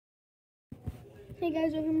Hey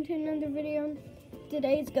guys, welcome to another video.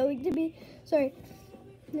 Today's going to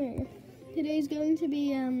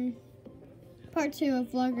be part 2 of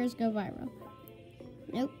Vloggers Go Viral.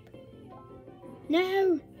 Nope.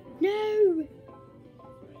 No! No!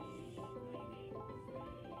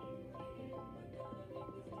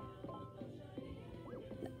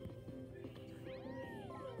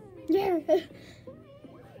 Yeah!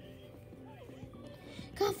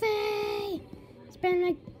 Coffee!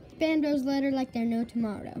 Spam those letters like they're no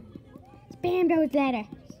tomorrow. Spam those letters.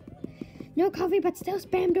 No coffee, but still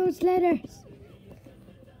spam those letters.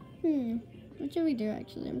 What should we do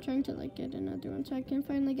actually? I'm trying to get another one so I can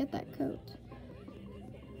finally get that coat.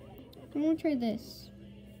 I'm gonna try this.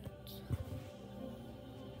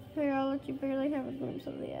 Here, I'll let you barely have a glimpse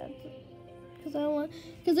of the ad.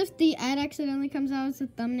 Because if the ad accidentally comes out as a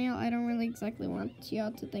thumbnail, I don't really exactly want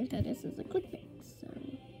y'all to think that this is a clickbait. So.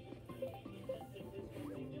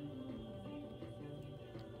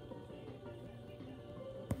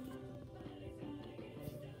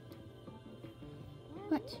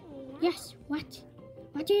 What? Yes, what?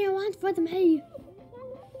 What do you want for the me?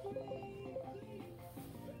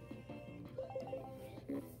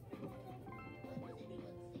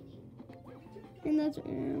 And that's,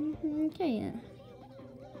 okay, yeah.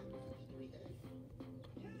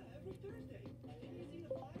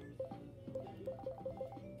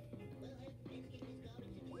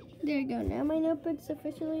 There you go, now my notebook's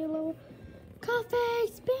officially a little coffee,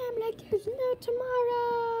 spam like there's no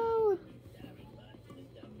tomorrow.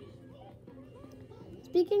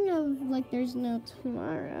 Speaking of like there's no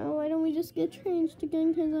tomorrow, why don't we just get changed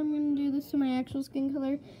again? Because I'm going to do this to my actual skin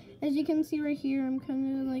color. As you can see right here, I'm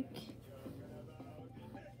kind of like,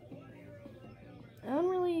 I don't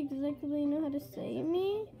really exactly know how to say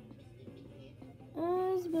me,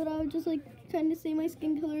 but I'll just kind of say my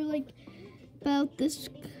skin color about this.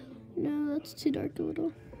 No, that's too dark a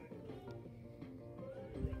little.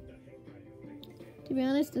 To be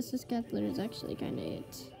honest, this skin color is actually kind of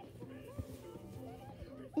it.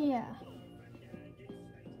 Yeah.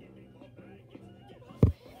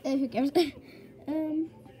 Who cares?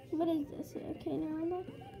 What is this? Okay, now I'm not.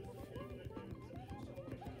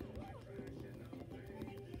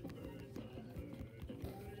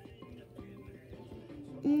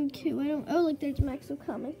 Okay, why don't? Oh, look, there's max of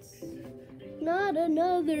comments. Not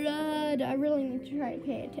another ad. I really need to try to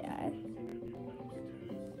pay it to ad.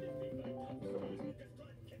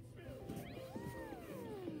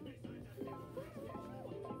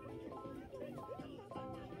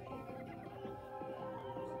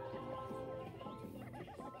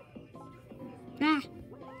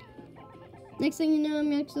 Next thing you know,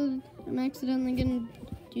 I'm accidentally gonna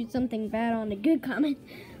do something bad on a good comment.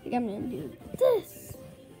 Like I'm gonna do this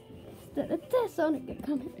instead of this on a good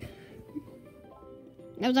comment.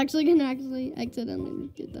 I was actually gonna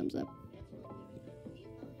accidentally do thumbs up.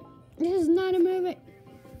 This is not a movie.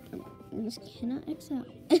 I just cannot excel.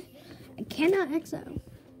 I cannot excel.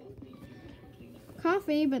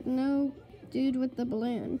 Coffee, but no dude with the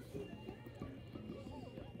balloon.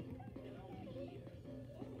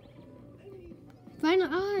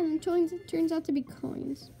 Final, and it turns out to be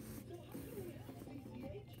coins.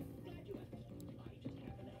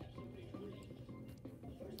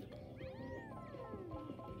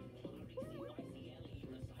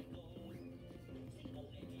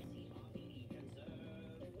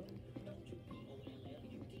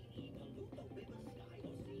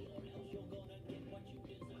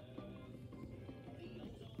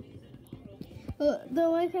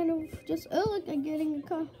 Though I kind of just, look, I'm getting a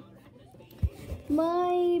call.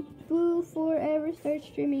 My boo forever starts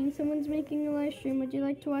streaming. Someone's making a live stream. Would you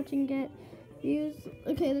like to watch and get views?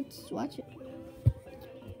 Okay, let's watch it.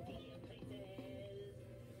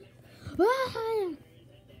 Ah!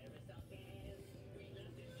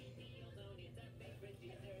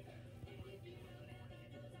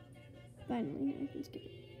 Finally, I can skip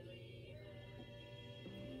it.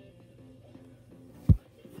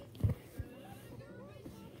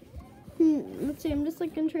 Let's see, I'm just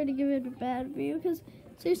gonna try to give it a bad view, because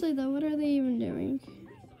seriously though, what are they even doing?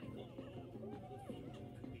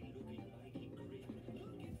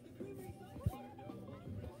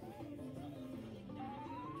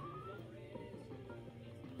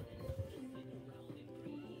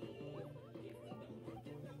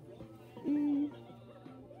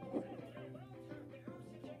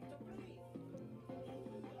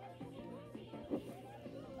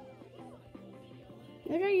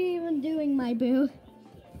 What are you even doing, my boo?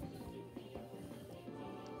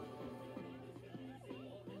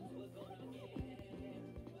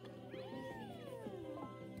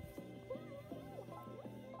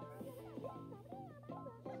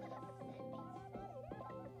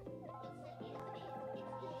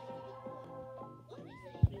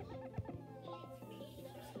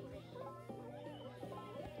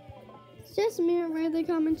 It's just me. Why are they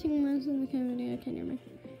commenting most in the community? I can't hear me.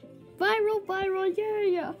 Viral,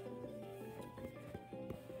 yeah.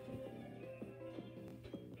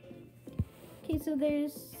 Okay, so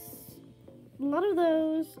there's a lot of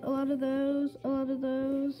those.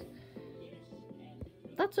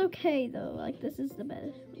 That's okay though. Like this is the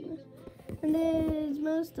best. And there's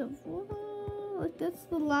most of like that's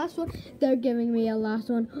the last one. They're giving me a last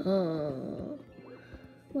one.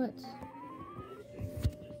 What?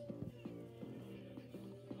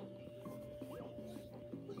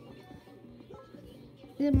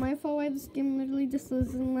 Is it my fault why this game literally just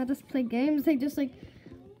doesn't let us play games? They just like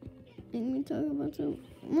make me talk about some.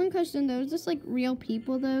 One question though, is this like real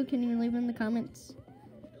people though? Can you leave in the comments?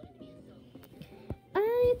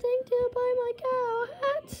 I think to buy my cow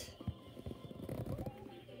hat.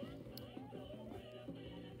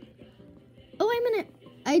 Oh, wait a minute.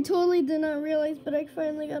 I totally did not realize, but I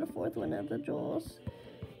finally got a fourth one at the Joel's.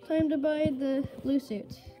 Time to buy the blue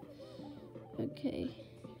suit. Okay.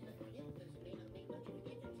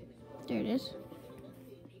 There it is.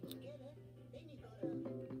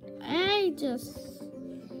 I just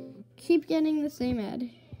keep getting the same ad.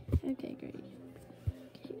 Okay, great.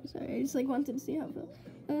 Okay, sorry, I just like wanted to see how it felt.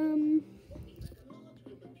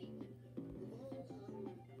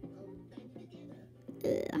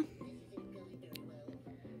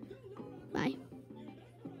 Bye.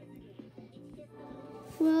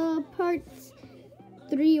 Well, part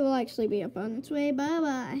 3 will actually be up on its way.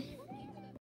 Bye-bye.